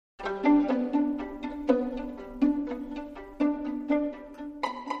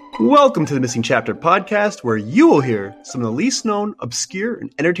Welcome to the Missing Chapter podcast, where you will hear some of the least known, obscure,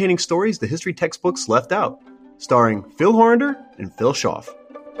 and entertaining stories the history textbooks left out, starring Phil Horander and Phil Schaff.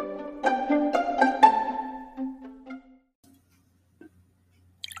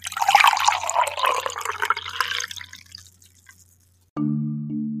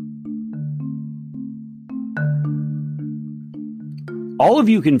 All of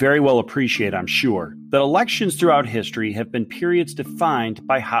you can very well appreciate, I'm sure, that elections throughout history have been periods defined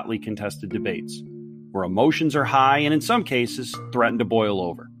by hotly contested debates, where emotions are high and in some cases threaten to boil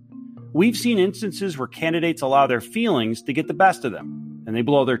over. We've seen instances where candidates allow their feelings to get the best of them, and they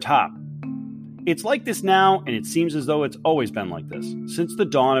blow their top. It's like this now, and it seems as though it's always been like this, since the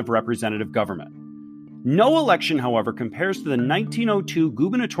dawn of representative government. No election, however, compares to the 1902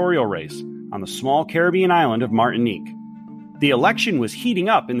 gubernatorial race on the small Caribbean island of Martinique. The election was heating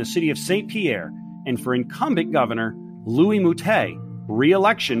up in the city of St. Pierre, and for incumbent governor Louis Moutet,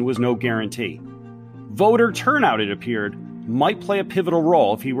 re-election was no guarantee. Voter turnout, it appeared, might play a pivotal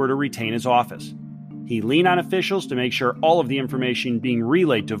role if he were to retain his office. He leaned on officials to make sure all of the information being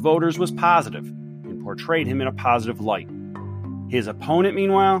relayed to voters was positive and portrayed him in a positive light. His opponent,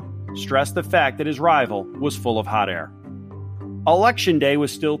 meanwhile, stressed the fact that his rival was full of hot air. Election day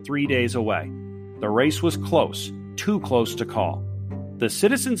was still 3 days away. The race was close. Too close to call. The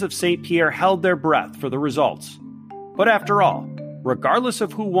citizens of St. Pierre held their breath for the results. But after all, regardless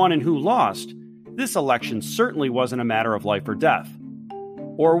of who won and who lost, this election certainly wasn't a matter of life or death.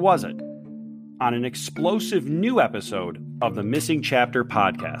 Or was it? On an explosive new episode of the Missing Chapter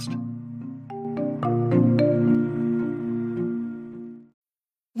podcast.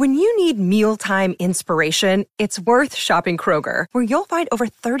 When you need mealtime inspiration, it's worth shopping Kroger, where you'll find over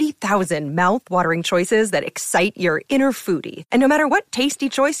 30,000 mouth-watering choices that excite your inner foodie. And no matter what tasty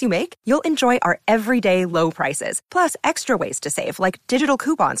choice you make, you'll enjoy our everyday low prices, plus extra ways to save, like digital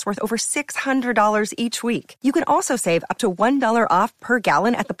coupons worth over $600 each week. You can also save up to $1 off per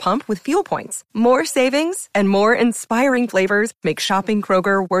gallon at the pump with fuel points. More savings and more inspiring flavors make shopping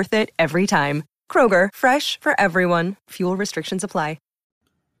Kroger worth it every time. Kroger, fresh for everyone. Fuel restrictions apply.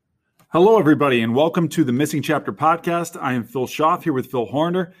 Hello, everybody, and welcome to the Missing Chapter podcast. I am Phil Schaff here with Phil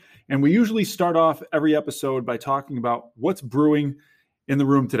Horander, and we usually start off every episode by talking about what's brewing in the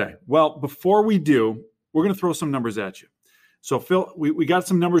room today. Well, before we do, we're going to throw some numbers at you. So, Phil, we got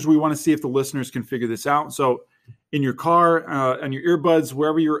some numbers we want to see if the listeners can figure this out. So, in your car, on your earbuds,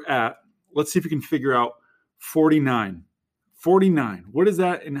 wherever you're at, let's see if you can figure out 49. 49. What is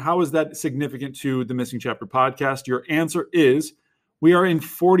that, and how is that significant to the Missing Chapter podcast? Your answer is we are in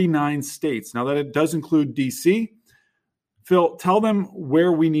 49 states. Now, that it does include D.C. Phil, tell them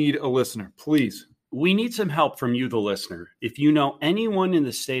where we need a listener, please. We need some help from you, the listener. If you know anyone in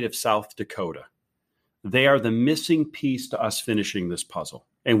the state of South Dakota, they are the missing piece to us finishing this puzzle.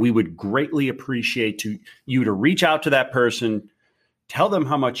 And we would greatly appreciate you to reach out to that person, tell them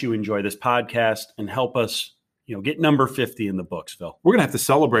how much you enjoy this podcast, and help us, get number 50 in the books, Phil. We're going to have to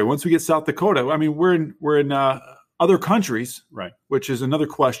celebrate once we get South Dakota. I mean, we're in other countries, right? Which is another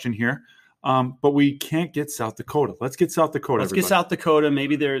question here. But we can't get South Dakota. Let's get South Dakota. Let's get South Dakota.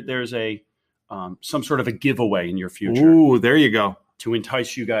 Maybe there's a some sort of a giveaway in your future. Ooh, there you go. To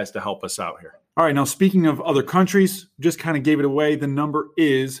entice you guys to help us out here. All right. Now, speaking of other countries, just kind of gave it away. The number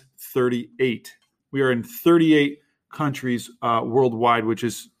is 38. We are in 38 countries worldwide, which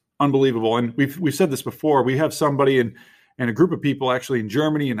is unbelievable. And we've said this before. We have somebody and a group of people actually in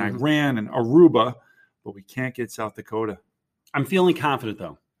Germany and Iran and Aruba, but we can't get South Dakota. I'm feeling confident,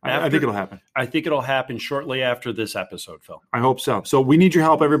 though. I think it'll happen. I think it'll happen shortly after this episode, Phil. I hope so. So we need your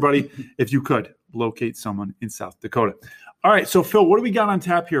help, everybody. If you could locate someone in South Dakota. All right. So, Phil, what do we got on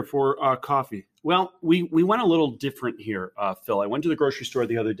tap here for coffee? Well, we went a little different here, Phil. I went to the grocery store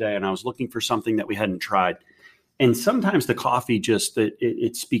the other day, and I was looking for something that we hadn't tried. And sometimes the coffee just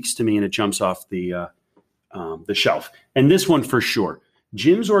it speaks to me, and it jumps off the shelf. And this one for sure.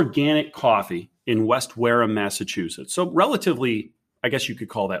 Jim's Organic Coffee in West Wareham, Massachusetts. So relatively, I guess you could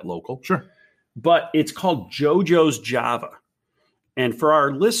call that local. Sure. But it's called JoJo's Java. And for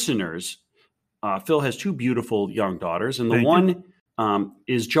our listeners, Phil has two beautiful young daughters, and the one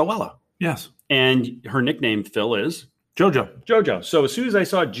is Joella. Yes. And her nickname, Phil, is? JoJo. So as soon as I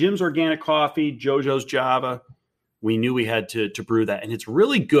saw Jim's Organic Coffee, JoJo's Java, we knew we had to brew that. And it's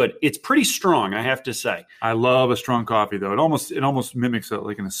really good. It's pretty strong, I have to say. I love a strong coffee, though. It almost mimics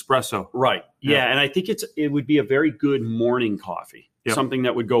like an espresso. Right. Yeah. And I think it would be a very good morning coffee. Yep. Something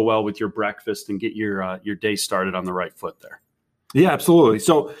that would go well with your breakfast and get your day started on the right foot there. Yeah, absolutely.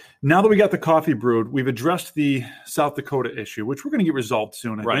 So now that we got the coffee brewed, we've addressed the South Dakota issue, which we're going to get resolved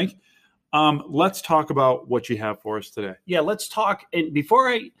soon, I think. Let's talk about what you have for us today. Yeah, let's talk. And before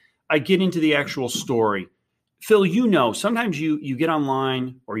I get into the actual story, Phil, sometimes you get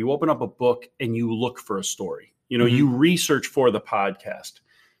online or you open up a book and you look for a story. You research for the podcast.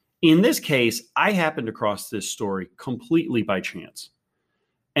 In this case, I happened across this story completely by chance.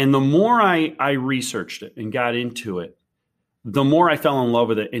 And the more I researched it and got into it, the more I fell in love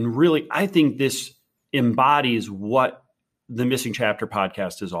with it. And really, I think this embodies what the Missing Chapter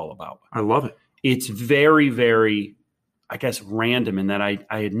podcast is all about. I love it. It's very, very, I guess, random in that I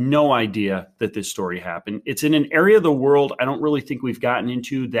had no idea that this story happened. It's in an area of the world I don't really think we've gotten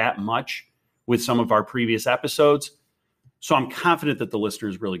into that much with some of our previous episodes. So I'm confident that the listener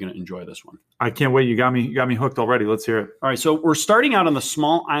is really going to enjoy this one. I can't wait. You got me hooked already. Let's hear it. All right. So we're starting out on the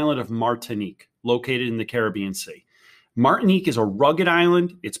small island of Martinique, located in the Caribbean Sea. Martinique is a rugged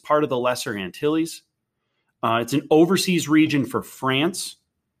island. It's part of the Lesser Antilles. It's an overseas region for France,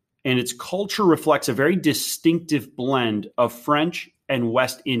 and its culture reflects a very distinctive blend of French and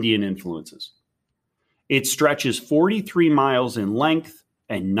West Indian influences. It stretches 43 miles in length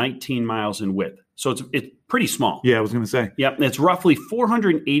and 19 miles in width. So it's pretty small. Yeah, I was going to say. Yep. It's roughly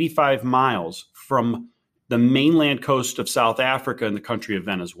 485 miles from the mainland coast of South Africa and the country of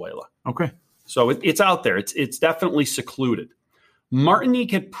Venezuela. Okay. So it's out there. It's definitely secluded.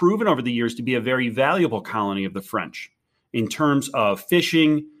 Martinique had proven over the years to be a very valuable colony of the French in terms of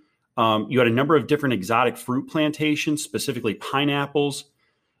fishing. You had a number of different exotic fruit plantations, specifically pineapples.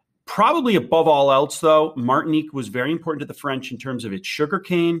 Probably above all else, though, Martinique was very important to the French in terms of its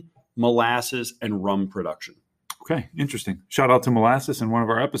sugarcane, molasses, and rum production. Okay, interesting. Shout out to molasses in one of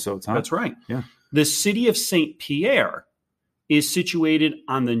our episodes, huh? That's right. Yeah. The city of St. Pierre is situated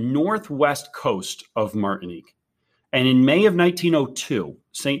on the northwest coast of Martinique. And in May of 1902,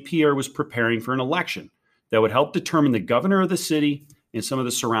 St. Pierre was preparing for an election that would help determine the governor of the city and some of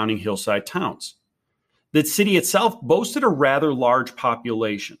the surrounding hillside towns. The city itself boasted a rather large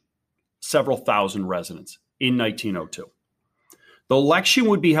population, several thousand residents, in 1902. The election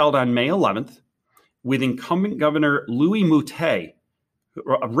would be held on May 11th, with incumbent Governor Louis Moutet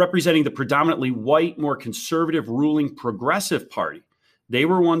representing the predominantly white, more conservative ruling Progressive Party. They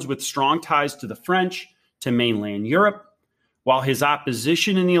were ones with strong ties to the French, to mainland Europe, while his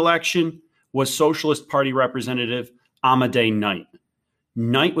opposition in the election was Socialist Party Representative Amédée Knight.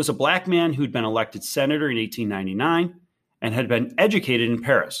 Knight was a black man who'd been elected senator in 1899 and had been educated in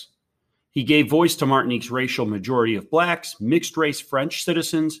Paris. He gave voice to Martinique's racial majority of blacks, mixed-race French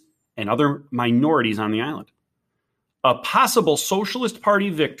citizens, and other minorities on the island. A possible Socialist Party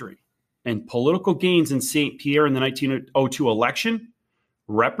victory and political gains in St. Pierre in the 1902 election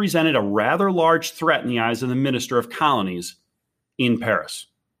represented a rather large threat in the eyes of the Minister of Colonies in Paris.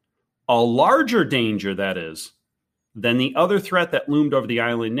 A larger danger, that is, than the other threat that loomed over the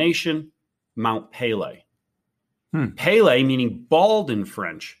island nation, Mount Pelée. Pelée, meaning bald in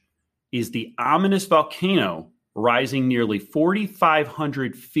French, is the ominous volcano rising nearly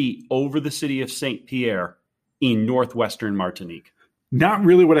 4,500 feet over the city of St. Pierre in northwestern Martinique. Not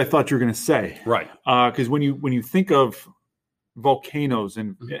really what I thought you were going to say. Right. Because when you think of volcanoes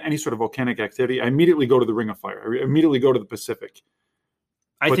and any sort of volcanic activity, I immediately go to the Ring of Fire. I immediately go to the Pacific.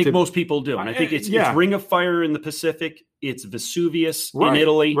 I think most people do. And I think it's Ring of Fire in the Pacific. It's Vesuvius in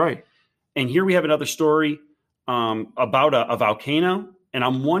Italy. Right. And here we have another story about a volcano. And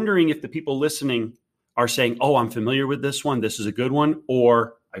I'm wondering if the people listening are saying, oh, I'm familiar with this one. This is a good one.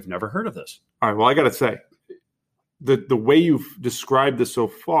 Or I've never heard of this. All right. Well, I got to say, the way you've described this so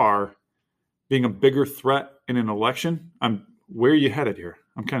far, being a bigger threat in an election, where are you headed here?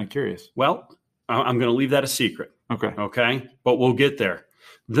 I'm kind of curious. Well, I'm going to leave that a secret. Okay. But we'll get there.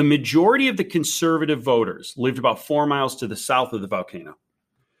 The majority of the conservative voters lived about 4 miles to the south of the volcano.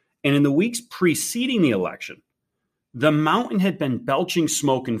 And in the weeks preceding the election, the mountain had been belching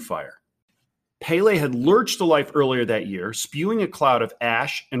smoke and fire. Pelée had lurched to life earlier that year, spewing a cloud of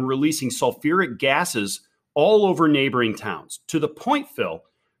ash and releasing sulfuric gases all over neighboring towns, to the point, Phil,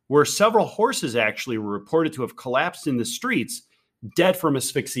 where several horses actually were reported to have collapsed in the streets, dead from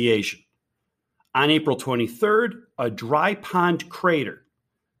asphyxiation. On April 23rd, a dry pond crater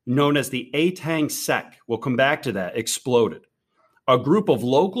known as the Étang Sec, we'll come back to that, exploded. A group of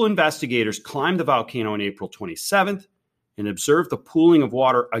local investigators climbed the volcano on April 27th and observed the pooling of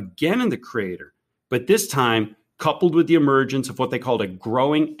water again in the crater, but this time coupled with the emergence of what they called a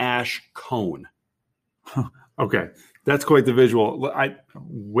growing ash cone. Okay. That's quite the visual.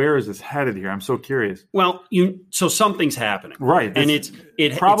 Where is this headed here? I'm so curious. Well, so something's happening. Right. And it's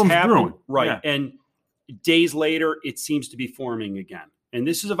brewing. Right. Yeah. And days later, it seems to be forming again. And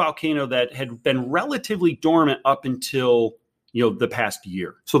this is a volcano that had been relatively dormant up until, the past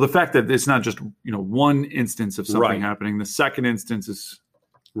year. So the fact that it's not just, one instance of something happening, the second instance is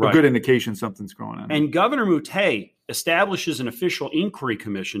a good indication something's going on. And Governor Moutet establishes an official inquiry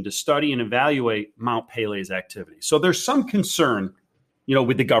commission to study and evaluate Mount Pelé's activity. So there's some concern,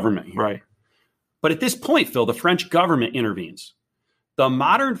 with the government here. Right. But at this point, Phil, the French government intervenes. The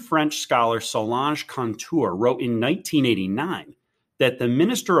modern French scholar Solange Contour wrote in 1989 that the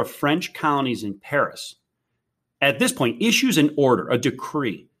Minister of French Colonies in Paris, at this point, issues an order, a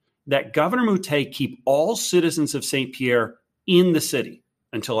decree, that Governor Moutet keep all citizens of Saint-Pierre in the city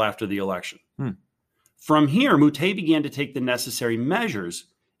until after the election. From here, Moutet began to take the necessary measures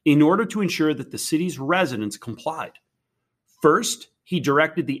in order to ensure that the city's residents complied. First, he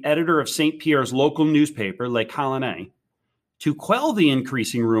directed the editor of Saint-Pierre's local newspaper, Le Colonnet, to quell the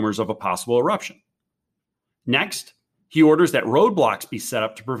increasing rumors of a possible eruption. Next, he orders that roadblocks be set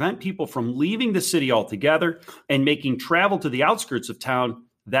up to prevent people from leaving the city altogether and making travel to the outskirts of town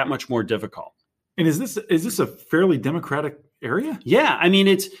that much more difficult. And is this a fairly democratic area? Yeah, I mean,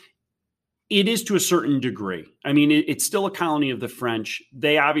 it is to a certain degree. I mean, it's still a colony of the French.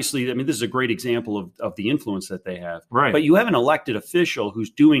 They obviously, this is a great example of the influence that they have. Right. But you have an elected official who's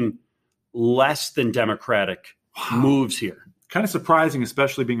doing less than democratic moves here. Kind of surprising,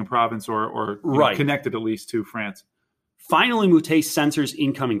 especially being a province or connected at least to France. Finally, Moutet censors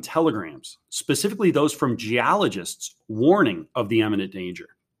incoming telegrams, specifically those from geologists warning of the imminent danger.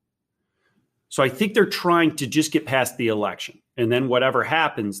 So I think they're trying to just get past the election. And then whatever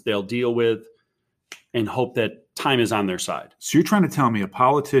happens, they'll deal with and hope that time is on their side. So you're trying to tell me a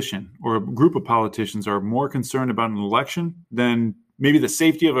politician or a group of politicians are more concerned about an election than maybe the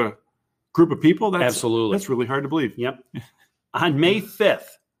safety of a group of people? Absolutely. That's really hard to believe. Yep. On May 5th,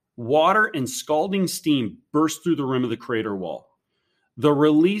 water and scalding steam burst through the rim of the crater wall. The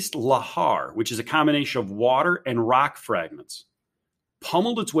released lahar, which is a combination of water and rock fragments,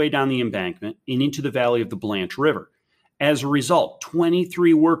 pummeled its way down the embankment and into the valley of the Blanche River. As a result,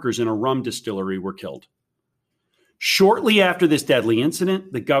 23 workers in a rum distillery were killed. Shortly after this deadly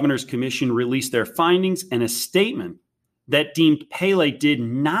incident, the governor's commission released their findings and a statement that deemed Pélé did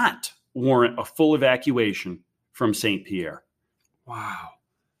not warrant a full evacuation from Saint-Pierre. Wow.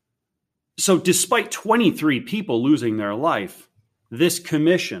 So despite 23 people losing their life, this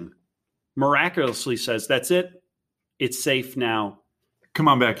commission miraculously says, that's it. It's safe now. Come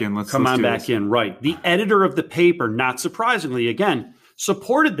on back in. Let's come back in. Right. The editor of the paper, not surprisingly, again,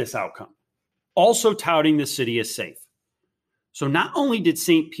 supported this outcome, also touting the city as safe. So not only did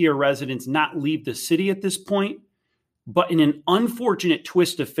Saint-Pierre residents not leave the city at this point, but in an unfortunate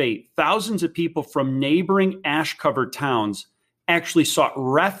twist of fate, thousands of people from neighboring ash-covered towns actually sought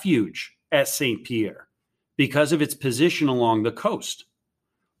refuge at Saint-Pierre because of its position along the coast,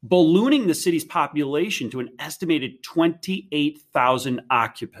 ballooning the city's population to an estimated 28,000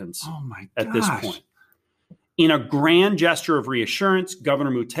 occupants at this point. In a grand gesture of reassurance,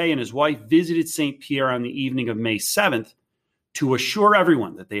 Governor Moutet and his wife visited Saint-Pierre on the evening of May 7th to assure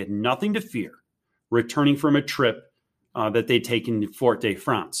everyone that they had nothing to fear, returning from a trip that they'd taken to Fort de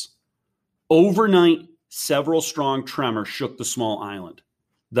France. Overnight, several strong tremors shook the small island.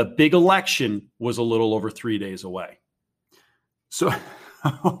 The big election was a little over 3 days away. So,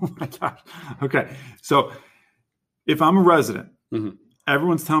 oh my gosh. Okay. So if I'm a resident,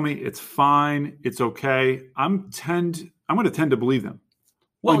 everyone's telling me it's fine, it's okay. I'm going to tend to believe them.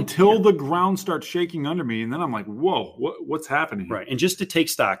 Well, until the ground starts shaking under me, and then I'm like, whoa, what's happening here? Right. And just to take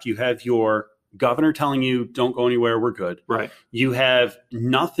stock, you have your governor telling you, don't go anywhere, we're good. Right. You have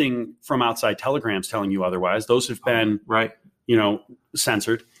nothing from outside telegrams telling you otherwise. Those have been,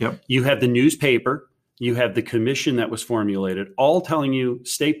 censored. Yep. You have the newspaper, you have the commission that was formulated, all telling you,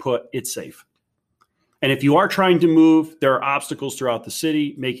 stay put, it's safe. And if you are trying to move, there are obstacles throughout the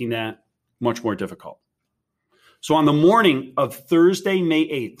city, making that much more difficult. So on the morning of Thursday, May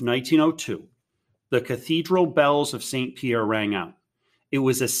 8th, 1902, the cathedral bells of Saint-Pierre rang out. It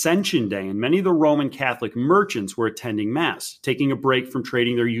was Ascension Day, and many of the Roman Catholic merchants were attending Mass, taking a break from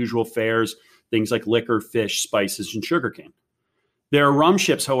trading their usual fares, things like liquor, fish, spices, and sugarcane. Their rum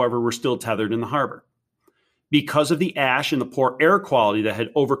ships, however, were still tethered in the harbor. Because of the ash and the poor air quality that had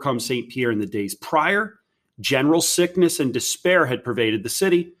overcome Saint-Pierre in the days prior, general sickness and despair had pervaded the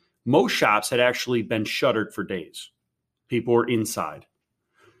city. Most shops had actually been shuttered for days. People were inside.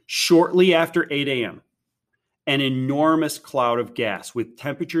 Shortly after 8 a.m., an enormous cloud of gas with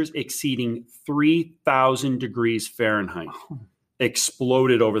temperatures exceeding 3,000 degrees Fahrenheit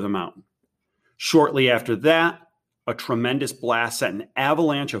exploded over the mountain. Shortly after that, a tremendous blast sent an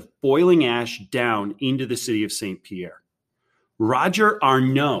avalanche of boiling ash down into the city of Saint-Pierre. Roger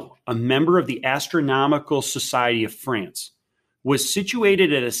Arnaud, a member of the Astronomical Society of France, was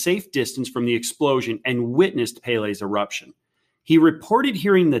situated at a safe distance from the explosion and witnessed Pélé's eruption. He reported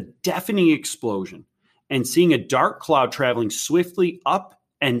hearing the deafening explosion and seeing a dark cloud traveling swiftly up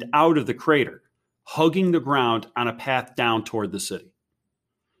and out of the crater, hugging the ground on a path down toward the city.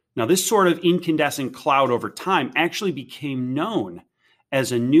 Now, this sort of incandescent cloud over time actually became known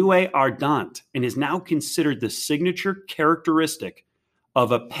as a nuée ardente and is now considered the signature characteristic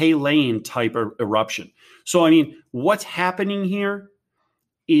of a Pelean type of eruption. So, I mean, what's happening here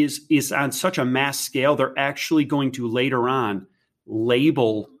is on such a mass scale, they're actually going to later on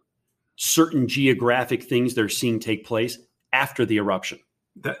label certain geographic things they're seeing take place after the eruption.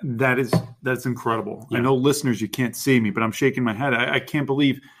 That's incredible. Yeah. I know listeners, you can't see me, but I'm shaking my head. I can't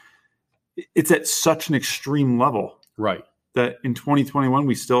believe it's at such an extreme level. Right. That in 2021,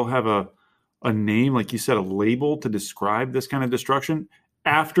 we still have a name, like you said, a label to describe this kind of destruction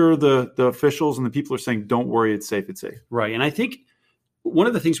after the officials and the people are saying, don't worry, it's safe, it's safe. Right. And I think one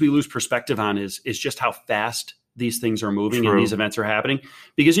of the things we lose perspective on is just how fast these things are moving and these events are happening.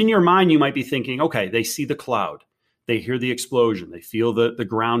 Because in your mind, you might be thinking, okay, they see the cloud, they hear the explosion, they feel the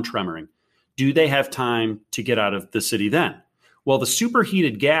ground tremoring. Do they have time to get out of the city then? Well, the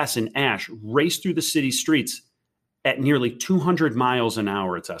superheated gas and ash raced through the city's streets at nearly 200 miles an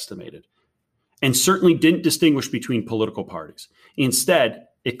hour, it's estimated, and certainly didn't distinguish between political parties. Instead,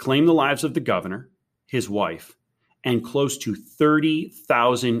 it claimed the lives of the governor, his wife, and close to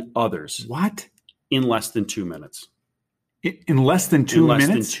 30,000 others. What? In less than 2 minutes. In less than 2 minutes?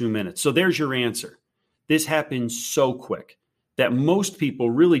 In less than 2 minutes. So there's your answer. This happened so quick that most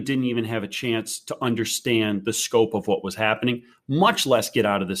people really didn't even have a chance to understand the scope of what was happening, much less get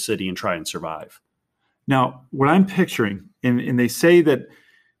out of the city and try and survive. Now, what I'm picturing, and they say that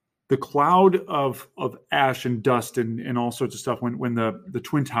the cloud of ash and dust and all sorts of stuff when the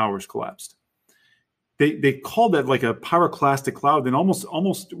Twin Towers collapsed, they called that like a pyroclastic cloud, and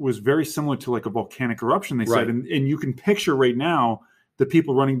almost was very similar to like a volcanic eruption, they said. And you can picture right now the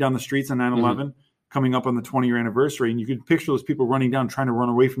people running down the streets on 9/11, coming up on the 20-year anniversary, and you can picture those people running down, trying to run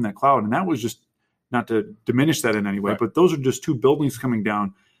away from that cloud. And that was just, not to diminish that in any way, but those are just two buildings coming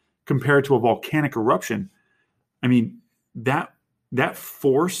down compared to a volcanic eruption. I mean, that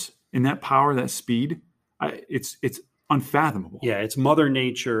force and that power, that speed, it's unfathomable. Yeah, it's Mother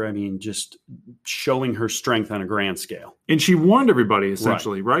Nature. I mean, just showing her strength on a grand scale. And she warned everybody,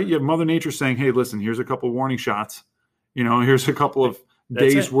 essentially, right? You have Mother Nature saying, hey, listen, here's a couple warning shots. Here's a couple of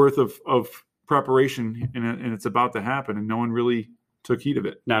days worth of preparation, and it's about to happen, and no one really took heed of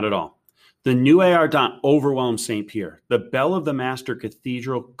it. Not at all. The nuée ardente overwhelmed St. Pierre. The bell of the Master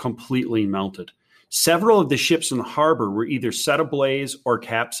Cathedral completely melted. Several of the ships in the harbor were either set ablaze or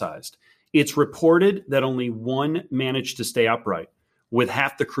capsized. It's reported that only one managed to stay upright, with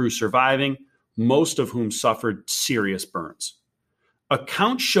half the crew surviving, most of whom suffered serious burns.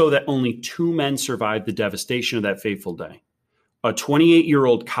 Accounts show that only 2 men survived the devastation of that fateful day. A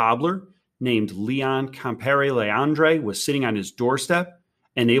 28-year-old cobbler named Leon Campere Leandre was sitting on his doorstep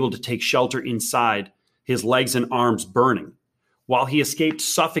and able to take shelter inside, his legs and arms burning, while he escaped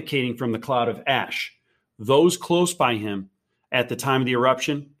suffocating from the cloud of ash. Those close by him at the time of the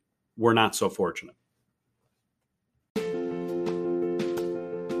eruption were not so fortunate.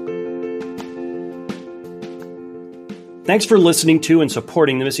 Thanks for listening to and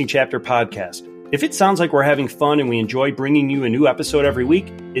supporting the Missing Chapter podcast. If it sounds like we're having fun and we enjoy bringing you a new episode every week,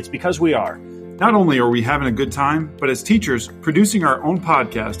 it's because we are. Not only are we having a good time, but as teachers, producing our own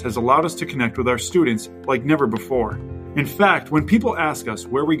podcast has allowed us to connect with our students like never before. In fact, when people ask us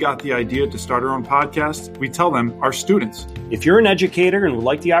where we got the idea to start our own podcast, we tell them our students. If you're an educator and would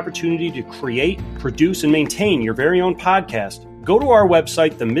like the opportunity to create, produce, and maintain your very own podcast, go to our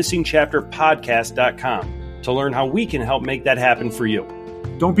website, themissingchapterpodcast.com, to learn how we can help make that happen for you.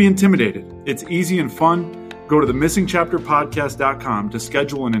 Don't be intimidated. It's easy and fun. Go to themissingchapterpodcast.com to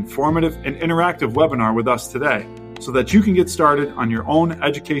schedule an informative and interactive webinar with us today so that you can get started on your own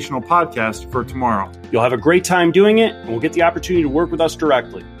educational podcast for tomorrow. You'll have a great time doing it, and we'll get the opportunity to work with us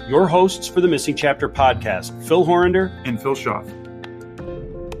directly. Your hosts for the Missing Chapter podcast, Phil Horrender and Phil Schaff.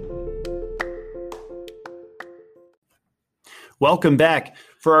 Welcome back.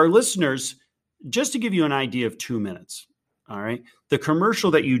 For our listeners, just to give you an idea of 2 minutes, all right? The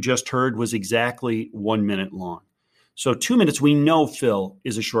commercial that you just heard was exactly 1 minute long. So 2 minutes, we know, Phil,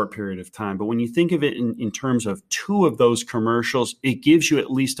 is a short period of time. But when you think of it in terms of 2 of those commercials, it gives you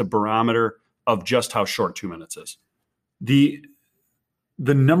at least a barometer of just how short 2 minutes is. The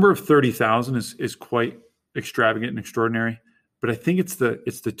number of 30,000 is quite extravagant and extraordinary. But I think it's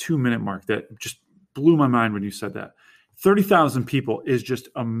the 2 minute mark that just blew my mind when you said that. 30,000 people is just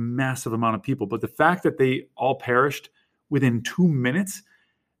a massive amount of people. But the fact that they all perished within 2 minutes,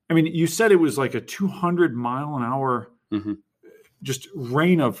 I mean, you said it was like a 200 mile an hour just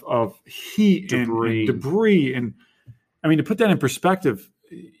rain of heat Debris. and debris. And I mean, to put that in perspective,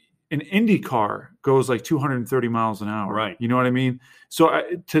 an Indy car goes like 230 miles an hour. Right. You know what I mean? So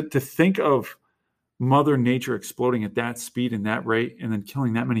to think of Mother Nature exploding at that speed and that rate and then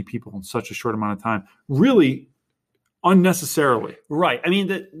killing that many people in such a short amount of time, really unnecessarily. Right. I mean,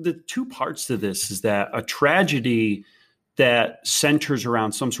 the two parts to this is that a tragedy that centers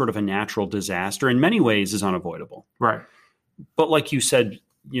around some sort of a natural disaster in many ways is unavoidable. Right. But like you said,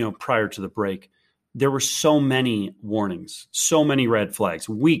 prior to the break, there were so many warnings, so many red flags,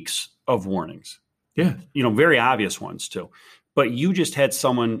 weeks of warnings. Yeah. Very obvious ones too. But you just had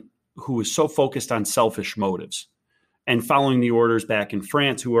someone who was so focused on selfish motives and following the orders back in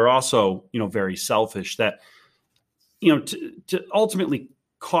France, who are also, very selfish, that, to ultimately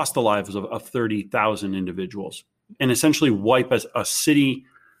cost the lives of 30,000 individuals and essentially wipe a city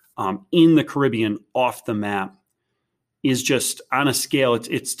in the Caribbean off the map is just on a scale,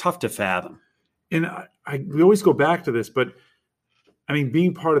 it's tough to fathom. And we always go back to this, but I mean,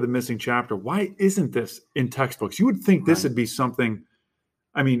 being part of the missing chapter, why isn't this in textbooks? You would think this would be something,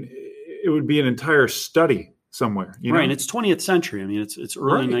 I mean, it would be an entire study somewhere. Right, and it's 20th century. I mean, it's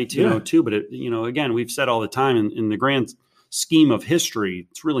early 1902, but again, we've said all the time in the grand scheme of history,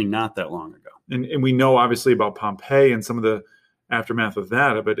 it's really not that long ago. And we know obviously about Pompeii and some of the aftermath of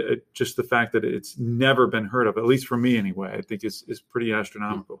that, but just the fact that it's never been heard of, at least for me anyway, I think is pretty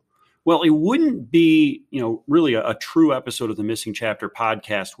astronomical. Well, it wouldn't be, really a true episode of the Missing Chapter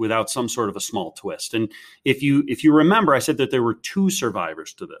podcast without some sort of a small twist. And if you remember, I said that there were two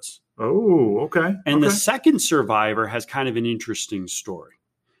survivors to this. Oh, okay. And the second survivor has kind of an interesting story.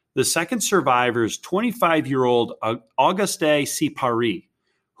 The second survivor is 25-year-old Auguste Sipari,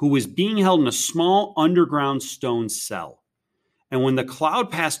 who was being held in a small underground stone cell. And when the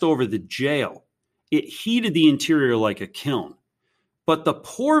cloud passed over the jail, it heated the interior like a kiln. But the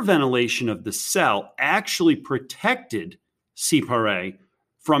poor ventilation of the cell actually protected Sipari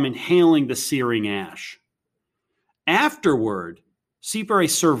from inhaling the searing ash. Afterward, Sipari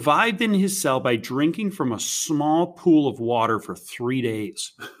survived in his cell by drinking from a small pool of water for 3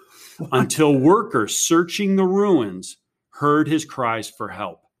 days until workers searching the ruins heard his cries for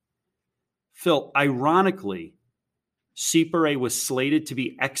help. Phil, ironically, Sipari was slated to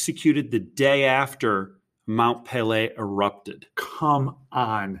be executed the day after Mount Pelée erupted. Come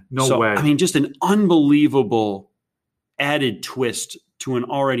on. No way. I mean, just an unbelievable added twist to an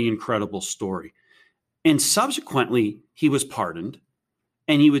already incredible story. And subsequently, he was pardoned,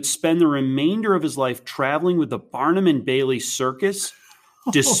 and he would spend the remainder of his life traveling with the Barnum and Bailey Circus,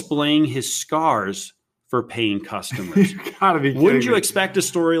 displaying his scars for paying customers. You gotta be kidding Wouldn't you me. expect a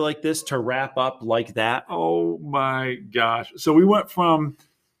story like this to wrap up like that? Oh my gosh. So we went from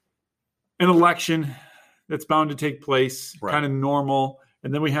an election that's bound to take place, kind of normal,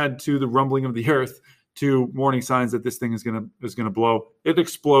 and then we had to the rumbling of the earth, to warning signs that this thing is gonna blow. It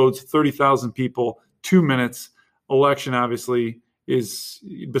explodes, 30,000 people, 2 minutes. Election obviously is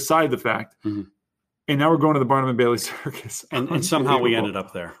beside the fact. Mm-hmm. And now we're going to the Barnum and Bailey Circus. And somehow we ended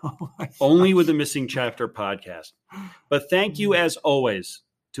up there. Oh Only with the Missing Chapter podcast. But thank you, as always,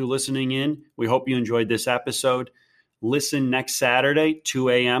 to listening in. We hope you enjoyed this episode. Listen next Saturday, 2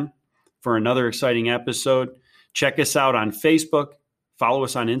 a.m., for another exciting episode. Check us out on Facebook, follow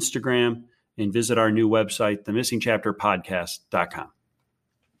us on Instagram, and visit our new website, themissingchapterpodcast.com.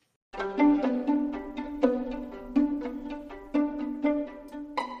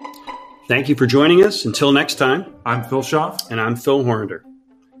 Thank you for joining us. Until next time, I'm Phil Schaff. and I'm Phil Horrender.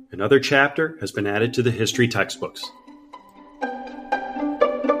 Another chapter has been added to the history textbooks.